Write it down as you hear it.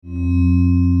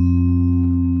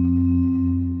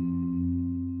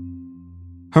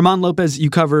Herman Lopez, you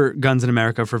cover Guns in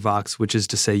America for Vox, which is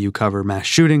to say you cover mass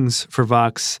shootings for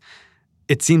Vox.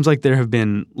 It seems like there have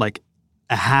been like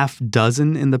a half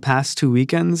dozen in the past 2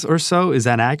 weekends or so. Is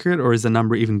that accurate, or is the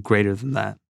number even greater than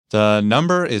that? The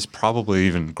number is probably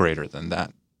even greater than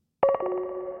that.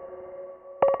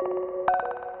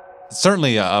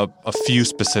 Certainly, a few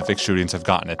specific shootings have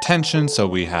gotten attention. So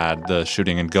we had the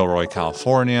shooting in Gilroy,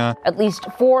 California. At least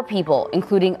 4 people,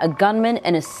 including a gunman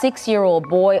and a 6-year-old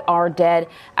boy, are dead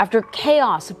after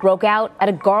chaos broke out at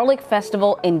a garlic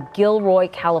festival in Gilroy,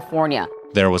 California.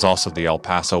 There was also the El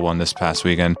Paso one this past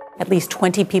weekend. At least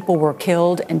 20 people were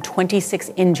killed and 26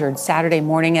 injured Saturday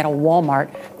morning at a Walmart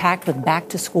packed with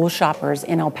back-to-school shoppers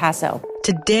in El Paso.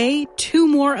 Today, 2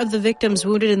 more of the victims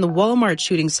wounded in the Walmart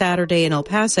shooting Saturday in El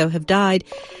Paso have died,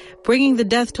 bringing the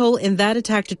death toll in that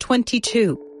attack to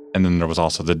 22. And then there was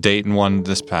also the Dayton one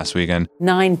this past weekend.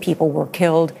 9 people were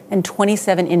killed and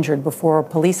 27 injured before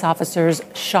police officers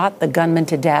shot the gunman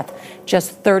to death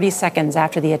just 30 seconds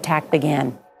after the attack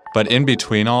began. But in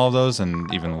between all of those,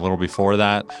 and even a little before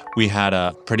that, we had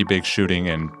a pretty big shooting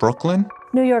in Brooklyn.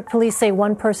 New York police say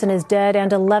 1 person is dead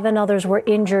and 11 others were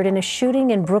injured in a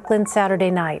shooting in Brooklyn Saturday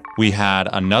night. We had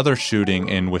another shooting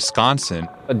in Wisconsin.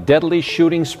 A deadly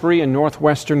shooting spree in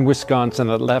northwestern Wisconsin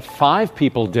that left 5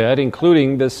 people dead,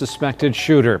 including the suspected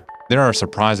shooter. There are a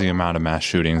surprising amount of mass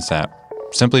shootings that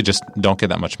simply just don't get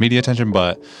that much media attention,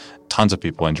 but tons of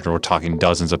people injured. We're talking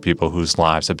dozens of people whose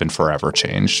lives have been forever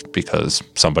changed because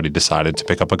somebody decided to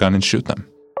pick up a gun and shoot them.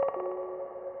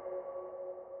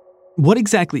 What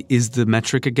exactly is the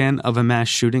metric again of a mass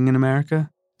shooting in America?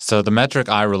 So the metric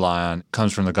I rely on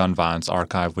comes from the Gun Violence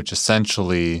Archive, which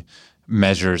essentially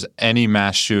measures any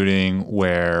mass shooting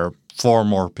where 4 or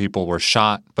more people were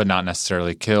shot but not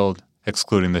necessarily killed,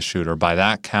 excluding the shooter. By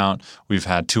that count, we've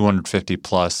had 250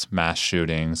 plus mass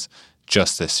shootings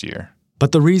just this year.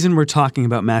 But the reason we're talking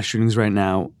about mass shootings right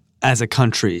now as a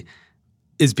country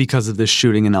is because of this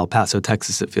shooting in El Paso,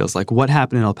 Texas, it feels like. What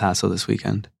happened in El Paso this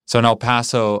weekend? So in El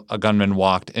Paso, a gunman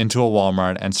walked into a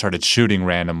Walmart and started shooting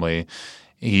randomly.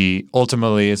 He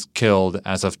ultimately is killed,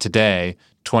 as of today,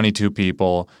 22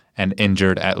 people and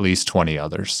injured at least 20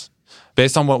 others.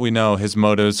 Based on what we know, his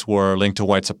motives were linked to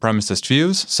white supremacist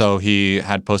views. So he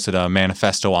had posted a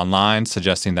manifesto online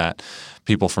suggesting that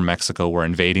people from Mexico were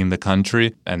invading the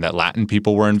country and that Latin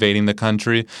people were invading the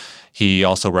country. He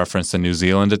also referenced the New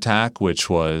Zealand attack, which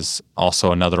was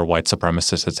also another white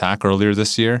supremacist attack earlier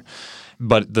this year.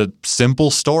 But the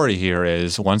simple story here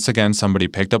is, once again, somebody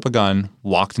picked up a gun,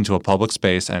 walked into a public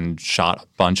space, and shot a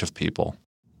bunch of people.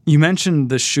 You mentioned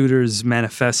the shooter's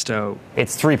manifesto.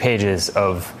 It's 3 pages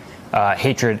of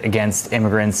hatred against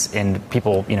immigrants and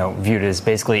people, viewed as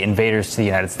basically invaders to the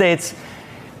United States.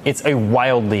 It's a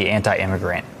wildly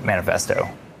anti-immigrant manifesto.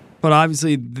 But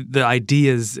obviously the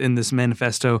ideas in this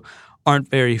manifesto aren't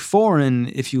very foreign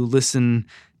if you listen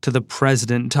to the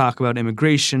president talk about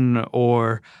immigration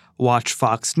or watch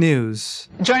Fox News.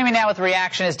 Joining me now with a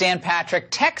reaction is Dan Patrick,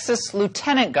 Texas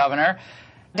Lieutenant Governor.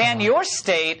 Dan, your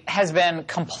state has been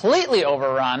completely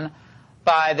overrun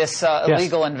by this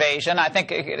illegal invasion. I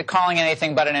think calling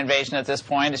anything but an invasion at this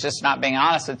point is just not being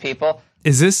honest with people.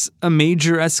 Is this a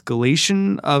major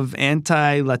escalation of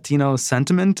anti-Latino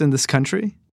sentiment in this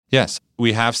country? Yes,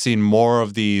 we have seen more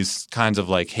of these kinds of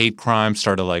hate crimes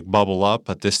start to bubble up,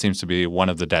 but this seems to be one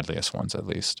of the deadliest ones at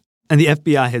least. And the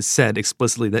FBI has said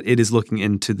explicitly that it is looking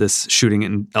into this shooting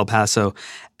in El Paso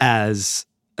as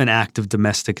an act of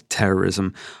domestic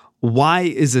terrorism. Why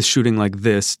is a shooting like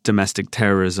this domestic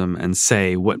terrorism, and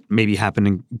say what maybe happened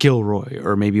in Gilroy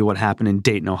or maybe what happened in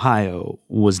Dayton, Ohio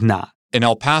was not? In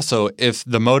El Paso, if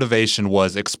the motivation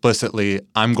was explicitly,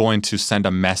 I'm going to send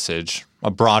a message,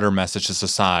 a broader message to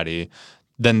society,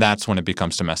 then that's when it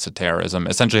becomes domestic terrorism.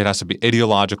 Essentially, it has to be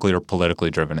ideologically or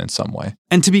politically driven in some way.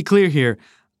 And to be clear here,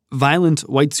 violent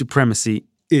white supremacy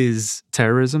is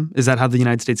terrorism? Is that how the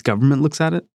United States government looks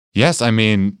at it? Yes,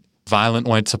 violent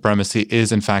white supremacy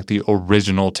is, in fact, the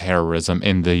original terrorism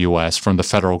in the U.S. from the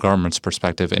federal government's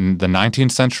perspective. In the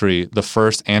 19th century, the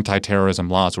first anti-terrorism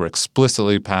laws were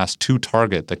explicitly passed to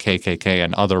target the KKK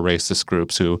and other racist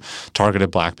groups who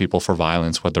targeted black people for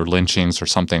violence, whether lynchings or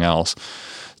something else.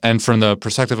 And from the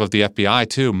perspective of the FBI,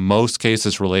 too, most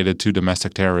cases related to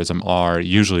domestic terrorism are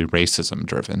usually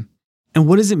racism-driven. And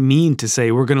what does it mean to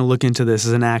say we're going to look into this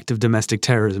as an act of domestic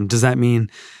terrorism? Does that mean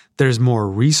there's more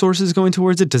resources going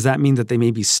towards it? Does that mean that they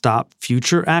maybe stop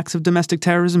future acts of domestic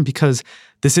terrorism? Because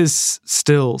this is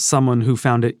still someone who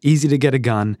found it easy to get a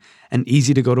gun and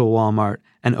easy to go to a Walmart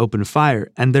and open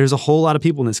fire. And there's a whole lot of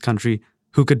people in this country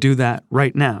who could do that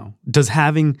right now. Does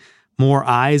having more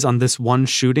eyes on this one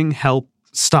shooting help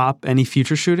stop any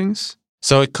future shootings?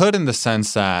 So it could in the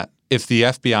sense that if the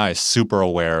FBI is super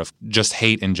aware of just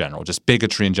hate in general, just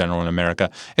bigotry in general in America,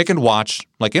 it can watch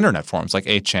like internet forums like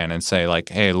 8chan and say like,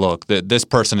 hey, look, this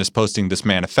person is posting this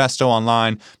manifesto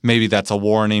online. Maybe that's a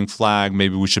warning flag.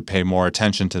 Maybe we should pay more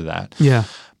attention to that. Yeah.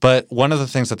 But one of the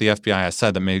things that the FBI has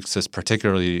said that makes this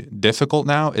particularly difficult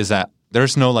now is that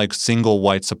there's no like single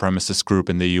white supremacist group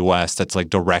in the U.S. that's like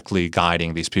directly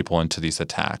guiding these people into these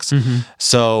attacks.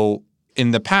 So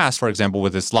in the past, for example,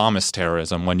 with Islamist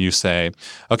terrorism, when you say,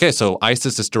 okay, so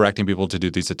ISIS is directing people to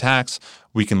do these attacks,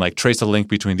 we can like trace a link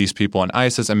between these people and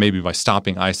ISIS, and maybe by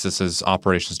stopping ISIS's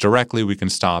operations directly, we can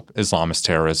stop Islamist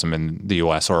terrorism in the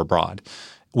U.S. or abroad.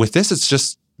 With this, it's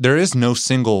just there is no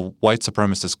single white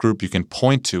supremacist group you can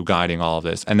point to guiding all of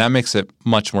this, and that makes it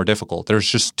much more difficult. There's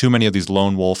just too many of these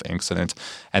lone wolf incidents,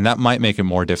 and that might make it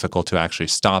more difficult to actually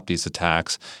stop these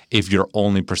attacks if you're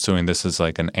only pursuing this as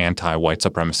like an anti-white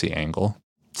supremacy angle.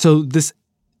 So this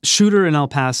shooter in El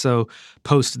Paso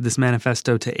posted this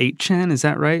manifesto to 8chan, is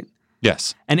that right?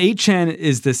 Yes. And 8chan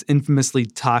is this infamously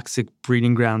toxic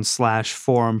breeding ground /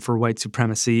 forum for white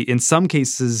supremacy. In some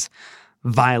cases,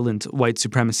 violent white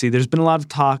supremacy. There's been a lot of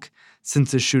talk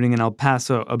since the shooting in El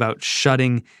Paso about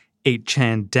shutting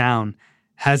 8chan down.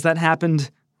 Has that happened?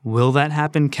 Will that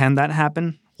happen? Can that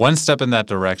happen? One step in that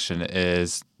direction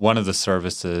is one of the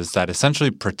services that essentially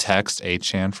protects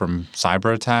 8chan from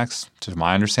cyber attacks, to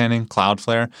my understanding,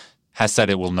 Cloudflare, has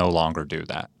said it will no longer do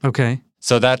that. Okay.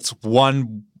 So that's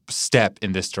one step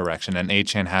in this direction, and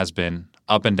 8chan has been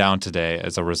up and down today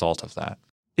as a result of that.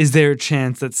 Is there a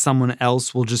chance that someone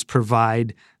else will just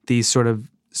provide these sort of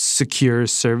secure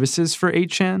services for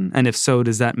 8chan? And if so,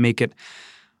 does that make it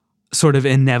sort of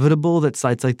inevitable that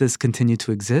sites like this continue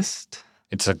to exist?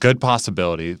 It's a good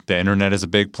possibility. The internet is a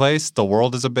big place. The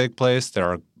world is a big place. There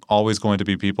are always going to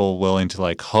be people willing to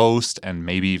like host and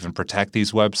maybe even protect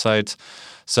these websites.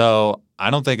 So I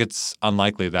don't think it's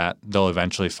unlikely that they'll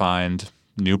eventually find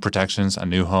new protections, a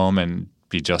new home, and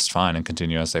be just fine and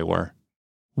continue as they were.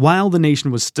 While the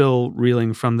nation was still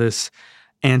reeling from this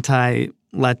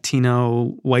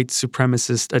anti-Latino white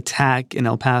supremacist attack in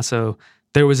El Paso,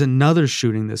 there was another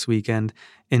shooting this weekend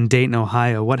in Dayton,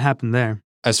 Ohio. What happened there?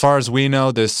 As far as we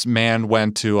know, this man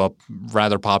went to a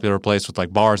rather popular place with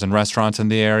like bars and restaurants in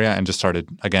the area and just started,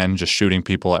 again, just shooting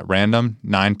people at random.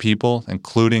 9 people,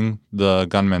 including the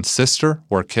gunman's sister,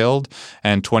 were killed,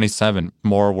 and 27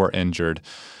 more were injured.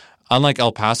 Unlike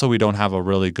El Paso, we don't have a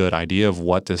really good idea of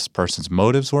what this person's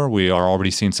motives were. We are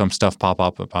already seeing some stuff pop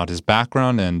up about his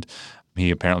background, and he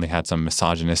apparently had some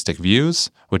misogynistic views,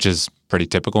 which is pretty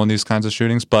typical in these kinds of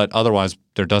shootings. But otherwise,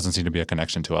 there doesn't seem to be a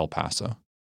connection to El Paso.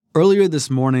 Earlier this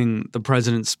morning, the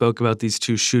president spoke about these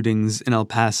 2 shootings in El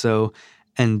Paso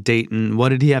and Dayton. What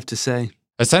did he have to say?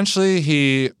 Essentially,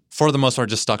 he, for the most part,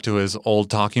 just stuck to his old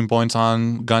talking points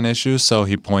on gun issues. So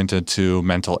he pointed to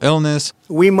mental illness.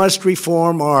 We must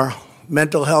reform our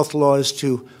mental health laws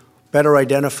to better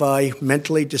identify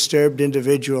mentally disturbed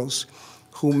individuals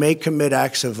who may commit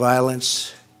acts of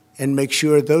violence and make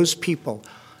sure those people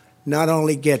not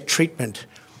only get treatment,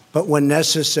 but when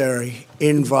necessary,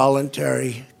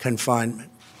 involuntary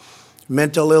confinement.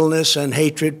 Mental illness and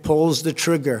hatred pulls the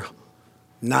trigger,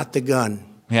 not the gun.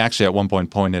 He actually at one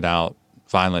point pointed out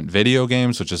violent video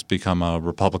games, which has become a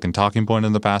Republican talking point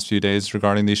in the past few days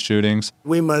regarding these shootings.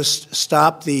 We must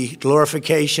stop the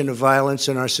glorification of violence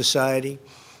in our society.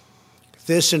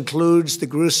 This includes the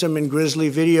gruesome and grisly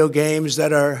video games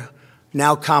that are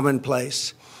now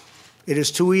commonplace. It is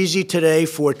too easy today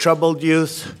for troubled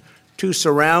youth to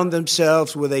surround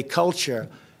themselves with a culture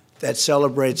that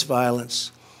celebrates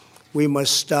violence. We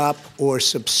must stop or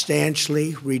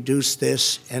substantially reduce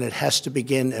this, and it has to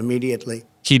begin immediately.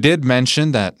 He did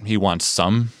mention that he wants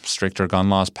some stricter gun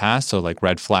laws passed, so like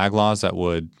red flag laws that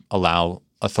would allow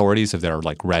authorities, if there are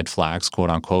like red flags,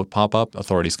 quote unquote, pop up,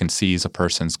 authorities can seize a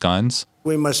person's guns.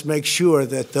 We must make sure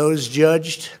that those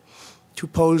judged to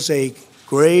pose a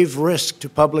grave risk to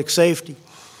public safety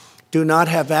do not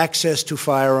have access to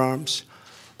firearms,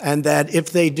 and that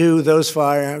if they do, those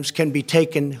firearms can be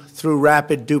taken through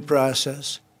rapid due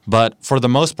process. But for the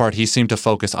most part, he seemed to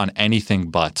focus on anything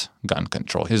but gun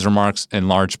control. His remarks, in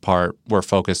large part, were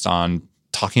focused on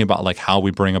talking about like how we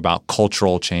bring about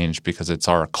cultural change because it's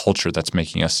our culture that's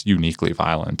making us uniquely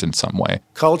violent in some way.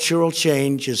 Cultural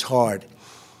change is hard,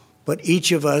 but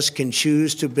each of us can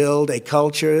choose to build a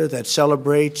culture that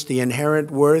celebrates the inherent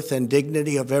worth and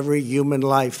dignity of every human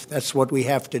life. That's what we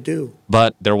have to do.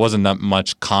 But there wasn't that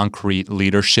much concrete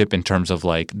leadership in terms of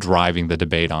like driving the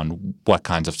debate on what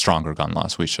kinds of stronger gun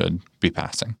laws we should be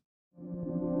passing.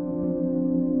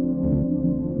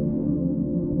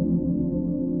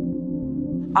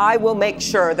 I will make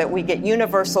sure that we get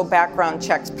universal background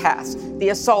checks passed, the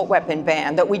assault weapon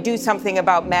ban, that we do something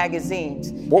about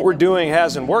magazines. What we're doing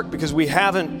hasn't worked because we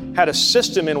haven't had a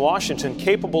system in Washington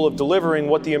capable of delivering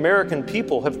what the American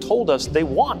people have told us they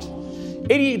want.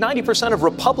 80-90% of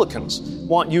Republicans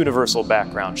want universal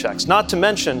background checks, not to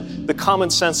mention the common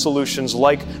sense solutions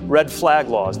like red flag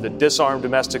laws that disarm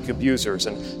domestic abusers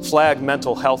and flag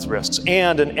mental health risks,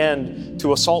 and an end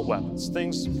to assault weapons.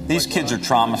 These kids are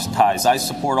traumatized. I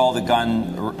support all the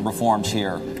gun reforms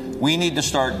here. We need to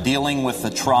start dealing with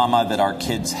the trauma that our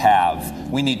kids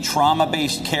have. We need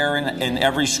trauma-based care in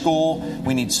every school.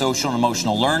 We need social and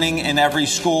emotional learning in every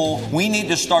school. We need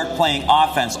to start playing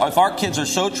offense. If our kids are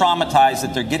so traumatized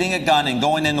that they're getting a gun and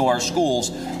going into our schools,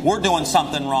 we're doing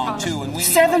something wrong too. And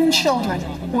 7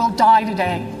 children will die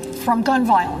today from gun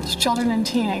violence, children and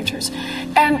teenagers.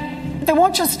 And they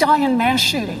won't just die in mass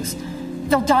shootings.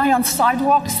 They'll die on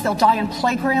sidewalks, they'll die in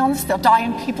playgrounds, they'll die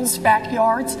in people's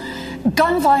backyards.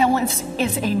 Gun violence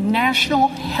is a national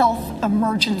health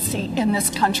emergency in this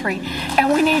country,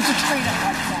 and we need to treat it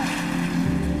like that.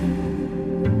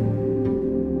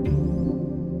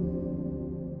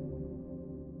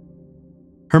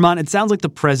 Herman, it sounds like the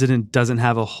president doesn't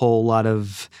have a whole lot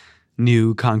of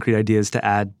new concrete ideas to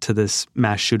add to this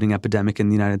mass shooting epidemic in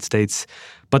the United States,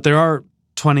 but there are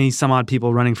 20 some odd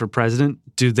people running for president.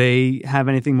 Do they have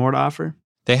anything more to offer?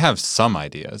 They have some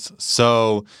ideas.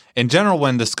 So in general,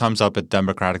 when this comes up at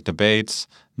Democratic debates,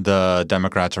 the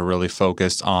Democrats are really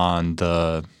focused on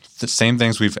the same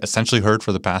things we've essentially heard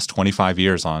for the past 25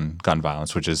 years on gun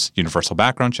violence, which is universal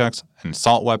background checks and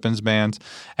assault weapons bans,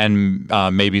 and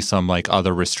maybe some like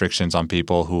other restrictions on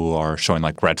people who are showing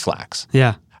like red flags.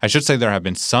 Yeah. I should say there have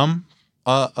been some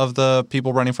of the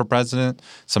people running for president,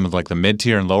 some of like the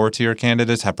mid-tier and lower-tier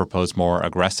candidates have proposed more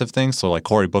aggressive things. So like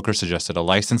Cory Booker suggested a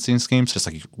licensing scheme. So just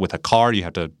like with a car, you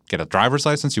have to get a driver's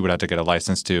license. You would have to get a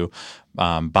license to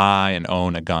buy and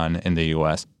own a gun in the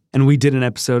U.S. And we did an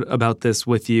episode about this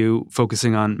with you,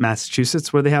 focusing on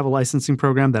Massachusetts, where they have a licensing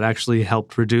program that actually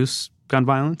helped reduce gun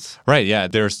violence. Right, yeah.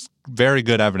 There's very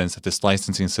good evidence that this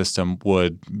licensing system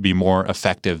would be more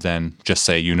effective than just,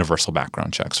 say, universal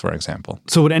background checks, for example.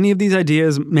 So would any of these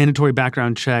ideas, mandatory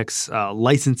background checks,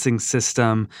 licensing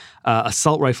system,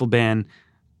 assault rifle ban,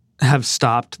 have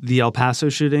stopped the El Paso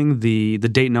shooting, the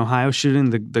Dayton, Ohio shooting,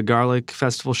 the Garlic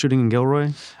Festival shooting in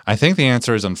Gilroy? I think the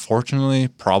answer is, unfortunately,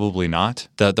 probably not.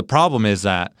 The problem is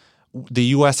that the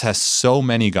U.S. has so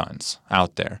many guns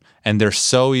out there, and they're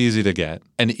so easy to get.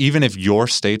 And even if your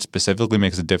state specifically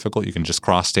makes it difficult, you can just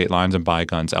cross state lines and buy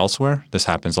guns elsewhere. This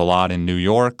happens a lot in New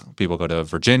York. People go to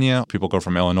Virginia. People go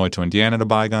from Illinois to Indiana to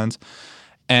buy guns.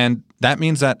 And that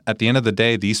means that at the end of the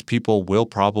day, these people will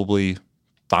probably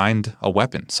find a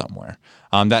weapon somewhere.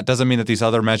 That doesn't mean that these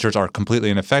other measures are completely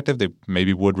ineffective. They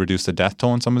maybe would reduce the death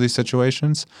toll in some of these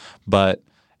situations. But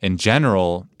in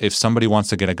general, if somebody wants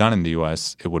to get a gun in the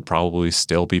U.S., it would probably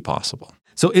still be possible.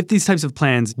 So if these types of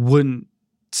plans wouldn't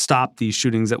stop these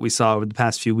shootings that we saw over the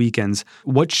past few weekends,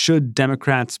 what should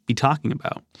Democrats be talking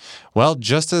about? Well,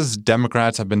 just as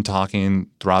Democrats have been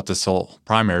talking throughout this whole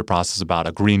primary process about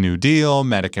a Green New Deal,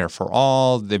 Medicare for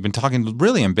all, they've been talking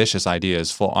really ambitious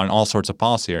ideas on all sorts of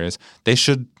policy areas. They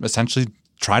should essentially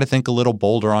try to think a little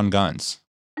bolder on guns.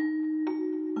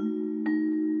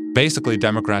 Basically,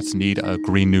 Democrats need a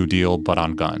Green New Deal, but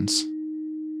on guns.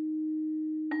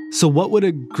 So what would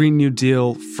a Green New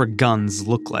Deal for guns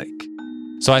look like?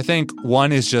 So I think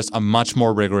one is just a much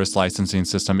more rigorous licensing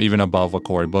system, even above what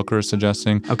Cory Booker is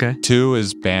suggesting. Okay. 2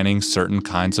 is banning certain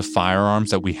kinds of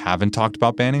firearms that we haven't talked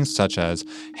about banning, such as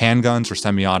handguns or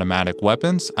semi-automatic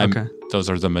weapons. Okay. Those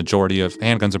are the majority of,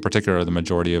 handguns in particular, are the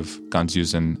majority of guns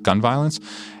used in gun violence.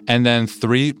 And then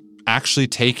 3, actually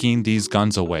taking these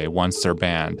guns away once they're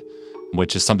banned,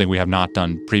 which is something we have not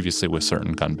done previously with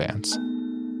certain gun bans.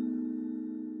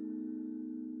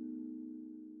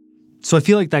 So I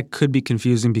feel like that could be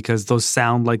confusing because those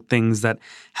sound like things that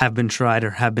have been tried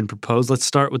or have been proposed. Let's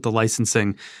start with the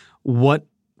licensing. What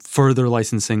further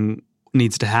licensing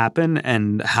needs to happen,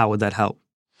 and how would that help?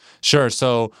 Sure.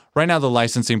 So right now the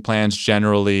licensing plans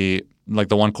generally, like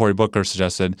the one Cory Booker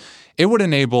suggested, it would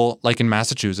enable, like in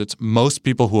Massachusetts, most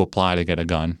people who apply to get a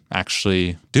gun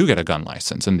actually do get a gun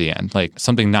license in the end, like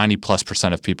something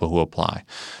 90+% of people who apply.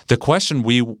 The question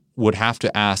we would have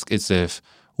to ask is if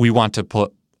we want to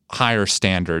put higher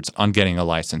standards on getting a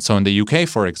license. So in the UK,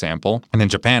 for example, and in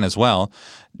Japan as well,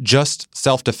 just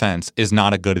self-defense is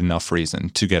not a good enough reason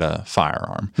to get a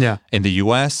firearm. Yeah. In the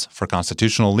U.S., for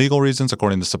constitutional legal reasons,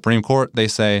 according to the Supreme Court, they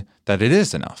say that it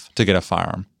is enough to get a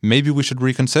firearm. Maybe we should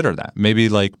reconsider that. Maybe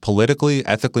like politically,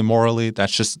 ethically, morally,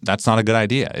 that's not a good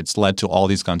idea. It's led to all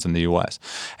these guns in the U.S.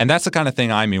 And that's the kind of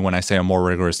thing I mean when I say a more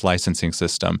rigorous licensing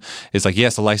system. It's like,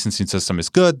 yes, the licensing system is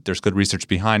good. There's good research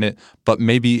behind it, but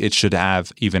maybe it should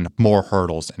have even more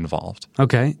hurdles involved.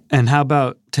 Okay. And how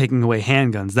about taking away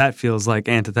handguns? That feels like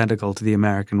antithetical to the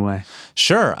American way.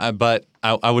 Sure. But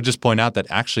I would just point out that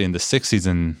actually in the 60s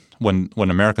and when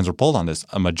Americans were polled on this,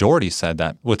 a majority said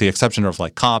that, with the exception of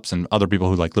like cops and other people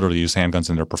who like literally use handguns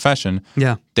in their profession,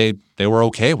 they were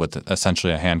okay with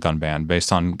essentially a handgun ban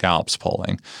based on Gallup's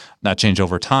polling. That changed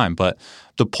over time. But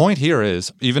the point here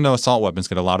is, even though assault weapons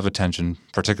get a lot of attention,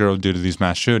 particularly due to these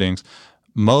mass shootings,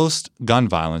 most gun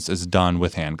violence is done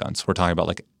with handguns. We're talking about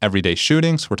like everyday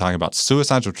shootings. We're talking about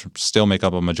suicides, which still make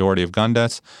up a majority of gun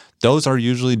deaths. Those are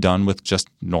usually done with just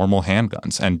normal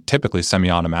handguns and typically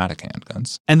semi-automatic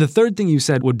handguns. And the third thing you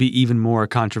said would be even more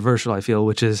controversial, I feel,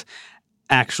 which is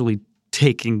actually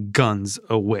taking guns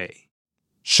away.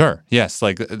 Sure. Yes.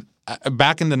 Like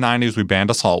back in the 90s, we banned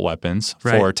assault weapons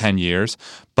for 10 years.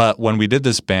 But when we did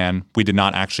this ban, we did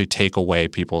not actually take away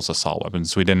people's assault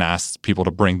weapons. We didn't ask people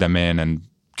to bring them in and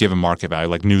give them market value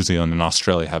like New Zealand and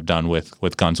Australia have done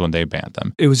with guns when they banned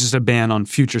them. It was just a ban on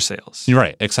future sales.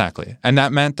 Right, exactly. And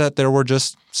that meant that there were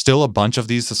just still a bunch of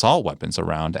these assault weapons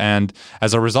around. And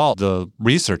as a result, the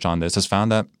research on this has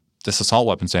found that this assault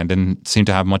weapons ban didn't seem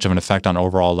to have much of an effect on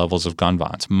overall levels of gun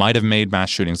violence. Might have made mass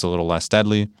shootings a little less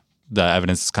deadly. The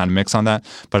evidence is kind of mixed on that,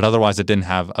 but otherwise it didn't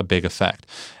have a big effect.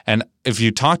 And if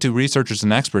you talk to researchers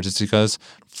and experts, it's because,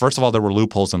 first of all, there were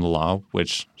loopholes in the law,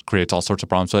 which creates all sorts of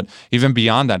problems. But even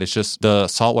beyond that, it's just the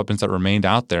assault weapons that remained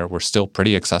out there were still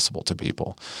pretty accessible to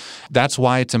people. That's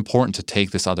why it's important to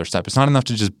take this other step. It's not enough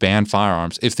to just ban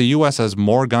firearms. If the U.S. has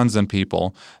more guns than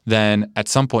people, then at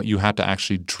some point you have to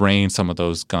actually drain some of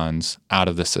those guns out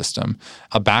of the system.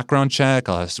 A background check,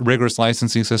 a rigorous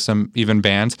licensing system, even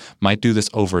bans might do this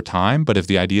over time. But if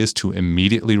the idea is to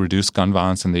immediately reduce gun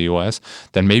violence in the U.S.,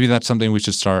 then maybe that's something we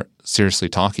should start seriously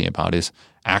talking about, is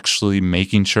actually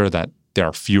making sure that there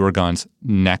are fewer guns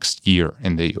next year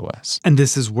in the U.S. And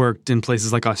this has worked in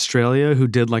places like Australia, who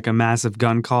did like a massive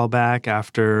gun callback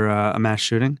after a mass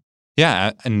shooting?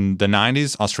 Yeah. In the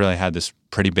 90s, Australia had this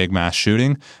pretty big mass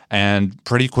shooting. And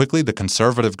pretty quickly, the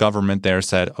conservative government there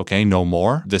said, okay, no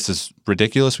more. This is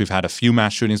ridiculous. We've had a few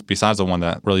mass shootings besides the one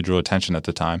that really drew attention at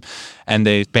the time. And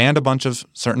they banned a bunch of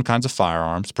certain kinds of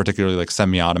firearms, particularly like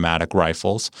semi-automatic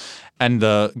rifles. And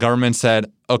the government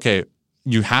said, okay,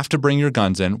 you have to bring your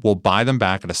guns in. We'll buy them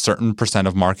back at a certain percent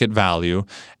of market value,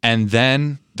 and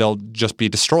then they'll just be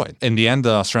destroyed. In the end,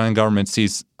 the Australian government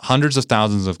seized hundreds of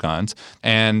thousands of guns,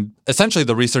 and essentially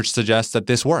the research suggests that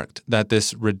this worked, that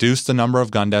this reduced the number of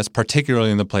gun deaths,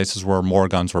 particularly in the places where more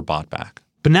guns were bought back.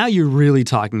 But now you're really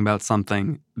talking about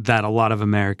something that a lot of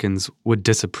Americans would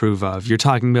disapprove of. You're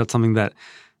talking about something that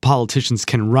politicians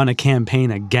can run a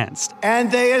campaign against.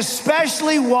 And they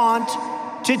especially want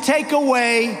to take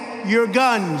away your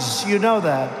guns. You know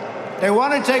that. They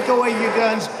want to take away your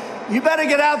guns. You better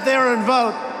get out there and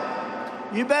vote.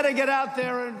 You better get out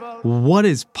there and vote. What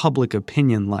is public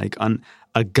opinion like on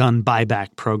a gun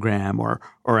buyback program or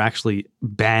actually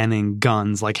banning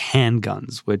guns like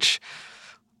handguns, which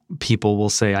people will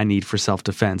say, I need for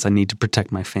self-defense. I need to protect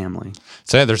my family.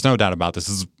 So yeah, there's no doubt about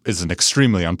this is an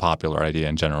extremely unpopular idea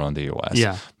in general in the U.S.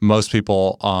 Yeah. Most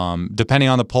people, depending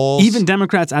on the polls. Even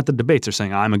Democrats at the debates are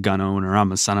saying, I'm a gun owner,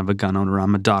 I'm a son of a gun owner,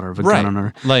 I'm a daughter of a gun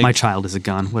owner, like, my child is a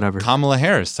gun, whatever. Kamala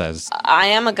Harris says, I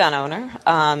am a gun owner,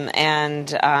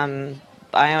 and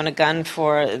I own a gun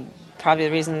for probably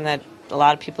the reason that a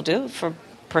lot of people do, for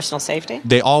personal safety.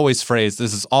 They always phrase,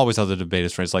 this is always how the debate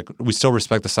is phrased, like, we still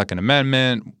respect the Second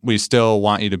Amendment. We still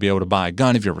want you to be able to buy a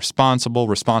gun if you're responsible.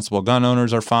 Responsible gun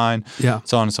owners are fine. Yeah.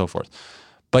 So on and so forth.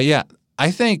 But yeah,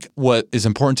 I think what is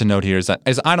important to note here is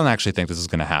I don't actually think this is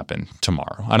going to happen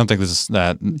tomorrow. I don't think this is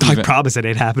that. I promise it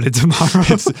ain't happening tomorrow.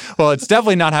 It's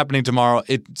definitely not happening tomorrow.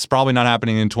 It's probably not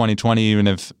happening in 2020, even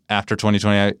if after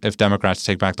 2020, if Democrats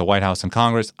take back the White House and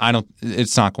Congress.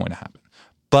 It's not going to happen.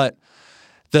 But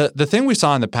the thing we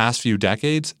saw in the past few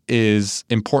decades is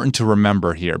important to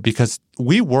remember here, because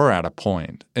we were at a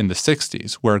point in the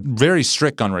 60s where very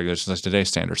strict gun regulations as today's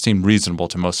standards seemed reasonable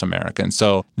to most Americans.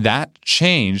 So that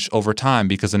changed over time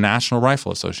because the National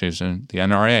Rifle Association, the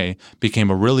NRA, became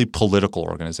a really political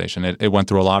organization. It went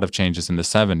through a lot of changes in the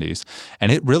 70s,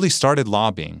 and it really started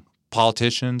lobbying.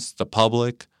 Politicians, the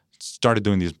public, started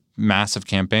doing these massive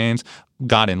campaigns,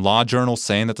 got in law journals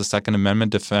saying that the Second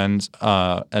Amendment defends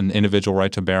an individual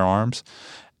right to bear arms.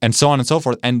 and so on and so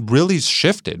forth, and really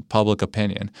shifted public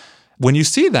opinion. When you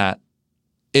see that,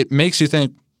 it makes you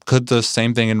think, could the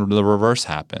same thing in the reverse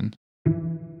happen?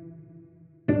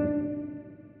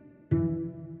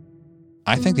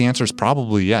 I think the answer is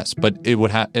probably yes, but it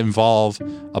would involve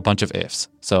a bunch of ifs.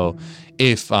 So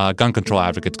if gun control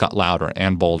advocates got louder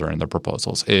and bolder in their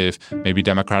proposals, if maybe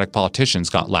Democratic politicians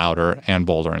got louder and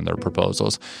bolder in their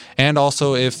proposals, and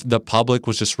also if the public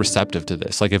was just receptive to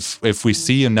this. Like if we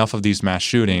see enough of these mass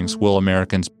shootings, will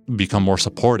Americans become more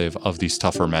supportive of these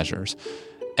tougher measures?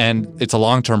 And it's a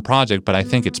long-term project, but I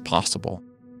think it's possible.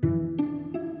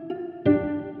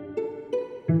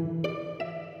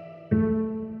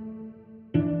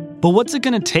 But what's it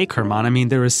going to take, Herman? I mean,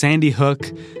 there was Sandy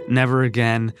Hook, Never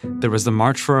Again. There was the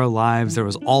March for Our Lives. There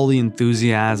was all the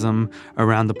enthusiasm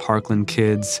around the Parkland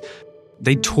kids.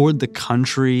 They toured the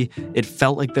country. It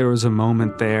felt like there was a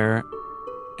moment there.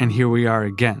 And here we are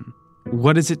again.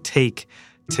 What does it take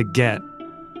to get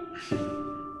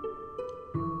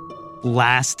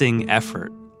lasting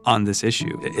effort on this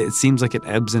issue? It seems like it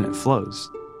ebbs and it flows.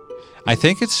 I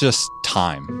think it's just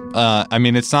time. I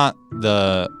mean, it's not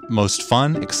the most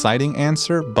fun, exciting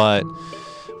answer, but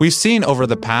we've seen over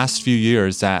the past few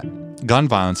years that gun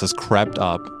violence has crept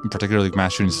up, particularly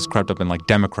mass shootings has crept up in like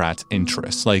Democrats'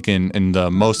 interests, like in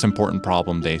the most important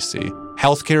problem they see.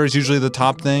 Healthcare is usually the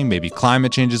top thing, maybe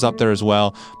climate change is up there as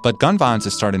well, but gun violence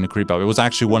is starting to creep up. It was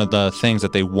actually one of the things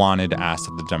that they wanted asked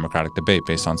at the Democratic debate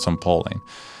based on some polling.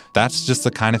 That's just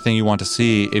the kind of thing you want to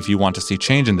see if you want to see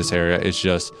change in this area. It's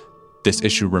just this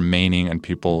issue remaining on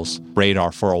people's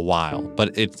radar for a while.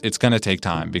 But it's going to take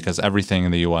time because everything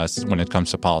in the U.S., when it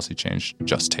comes to policy change,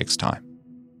 just takes time.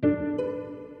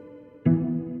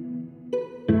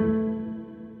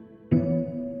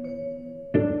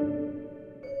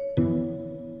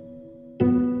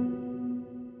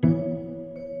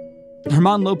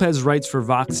 Herman Lopez writes for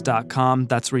Vox.com.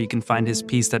 That's where you can find his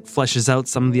piece that fleshes out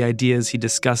some of the ideas he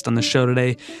discussed on the show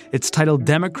today. It's titled,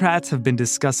 Democrats Have Been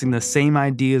Discussing the Same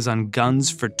Ideas on Guns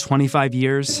for 25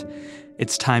 Years.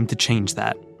 It's time to change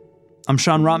that. I'm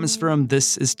Sean Rotmisvaram.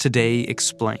 This is Today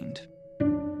Explained.